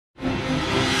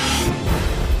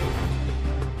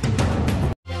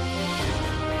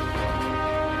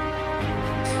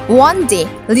one-day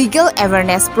legal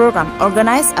awareness program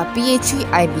organized at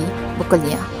PHEIB,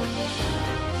 Bokalia.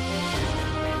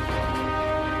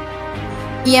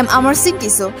 EM Amar Singh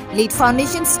Tiso laid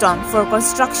foundation stone for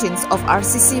constructions of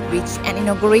RCC bridge and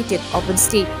inaugurated open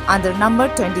state under number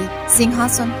 20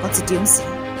 Singhasan constituency.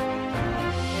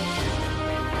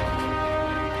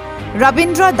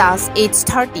 Rabindra Das, aged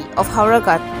 30, of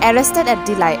Hauragat, arrested at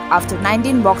Delhi after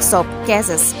 19 box of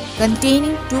cases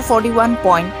containing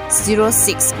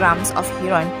 241.06 grams of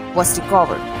heroin was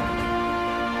recovered.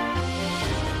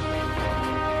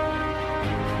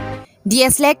 The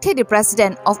selected the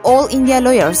president of All India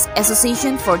Lawyers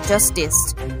Association for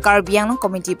Justice, Karbi Anglong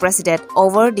Committee president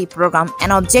over the program,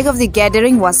 and object of the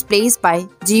gathering was placed by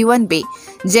Jiwan Bey,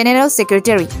 General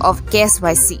Secretary of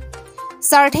KSYC.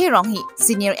 Sarthe Ronghi,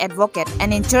 Senior Advocate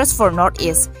and in charge for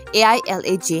Northeast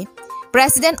AILAJ,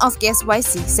 President of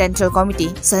KSYC Central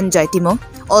Committee Sanjay Timo,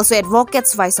 also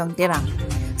advocates Vaisong Terang,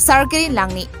 Sarkari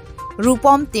Langni,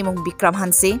 Rupom Timung Bikram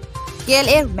Hanse,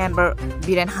 KLA member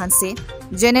Biren Hanse,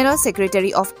 General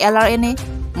Secretary of LRNA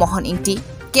Mohan Ingti,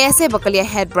 KSA Bokalia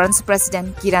Head Branch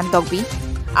President Kiran Togbi,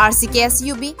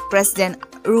 RCKSUB President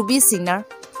Ruby Singer,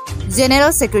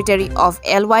 General Secretary of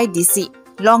LYDC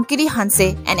Longkiri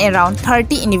Hanse, and around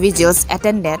 30 individuals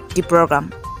attended the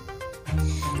program.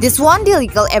 This one-day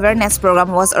legal awareness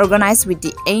program was organized with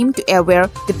the aim to aware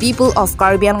the people of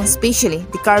Karbi Anglong, especially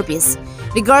the Karbis,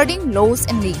 regarding laws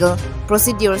and legal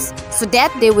procedures so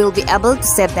that they will be able to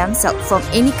save themselves from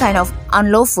any kind of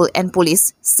unlawful and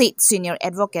police, said Senior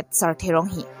Advocate Sarthe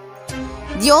Ronghi.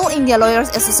 The All India Lawyers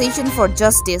Association for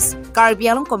Justice, Karbi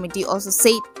Anglong Committee also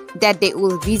said that they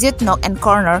will visit nook and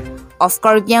corner of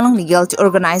Karbi Anglong Legal to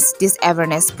organize this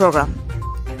awareness program.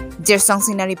 Jersong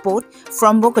Sina report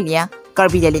from Bokalia,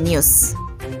 Karbi Daily News.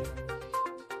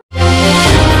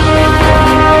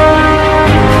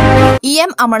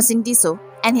 EM Amar Singh Tiso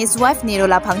and his wife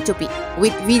Nirola Phangchupi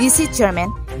with VDC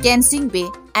Chairman Ken Singh Bey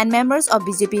and members of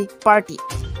BJP party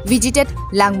visited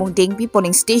Langbung Dengpi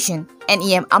polling station, and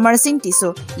EM Amar Singh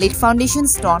Tiso laid foundation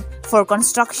stone for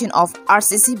construction of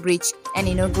RCC bridge and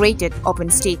inaugurated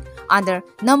open state under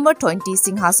number 20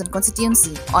 Singhasan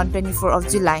constituency on 24 of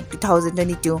July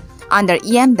 2022 under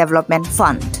EM Development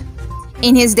Fund.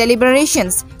 In his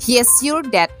deliberations, he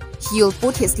assured that he will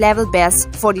put his level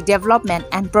best for the development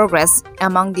and progress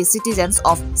among the citizens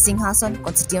of Singhasan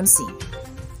constituency.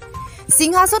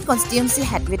 Singhasan constituency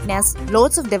had witnessed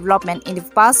loads of development in the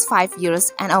past 5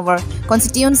 years, and our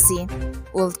constituency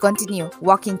will continue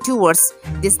working towards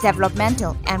this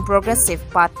developmental and progressive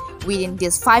path within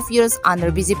these 5 years under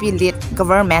BJP-led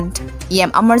government,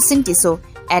 EM Amar Singh Tiso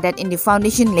added in the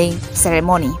foundation laying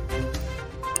ceremony.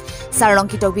 Sarlong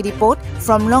Kitobi report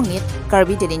from Longit,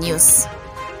 Karbi Daily News.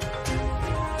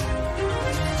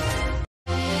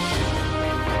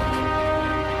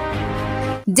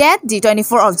 That the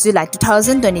 24th of July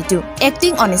 2022,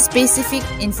 acting on a specific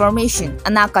information, a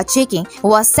NACA checking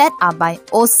was set up by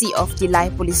OC of Delhi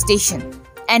Police Station,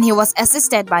 and he was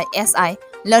assisted by SI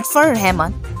Lutfar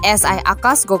Rahman, SI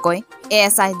Akash Gogoi,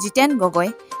 ASI Jiten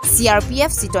Gogoi,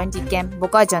 CRPF C20 Camp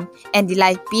Bokajan, and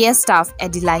Delhi PS staff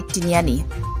at Delhi Tiniani.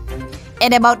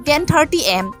 At about 10:30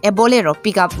 am, a Bolero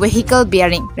pickup vehicle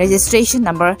bearing registration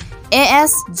number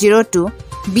AS02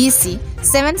 BC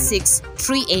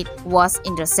 7638 was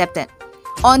intercepted.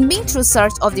 On being through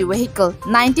search of the vehicle,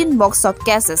 19 box of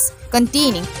cases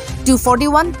containing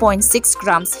 241.6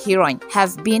 grams heroin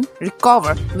have been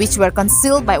recovered, which were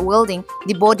concealed by welding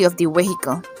the body of the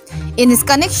vehicle. In this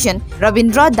connection,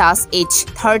 Rabindra Das,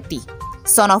 aged 30,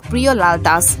 son of Priyo Lal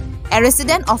Das, a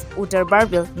resident of Uttar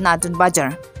Barbil, Nadun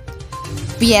Bajar,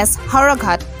 PS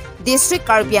Hauragat, District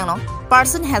Karbi Anglong,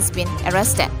 person has been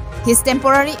arrested. His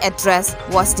temporary address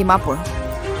was Dimapur.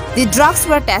 The drugs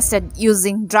were tested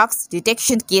using drugs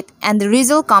detection kit, and the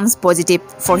result comes positive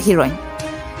for heroin.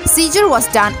 Seizure was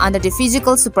done under the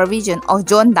physical supervision of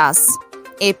John Das,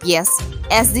 APS,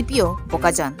 SDPO,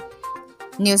 Bokajan.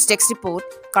 News Text Report,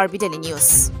 Karbi Daily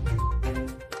News.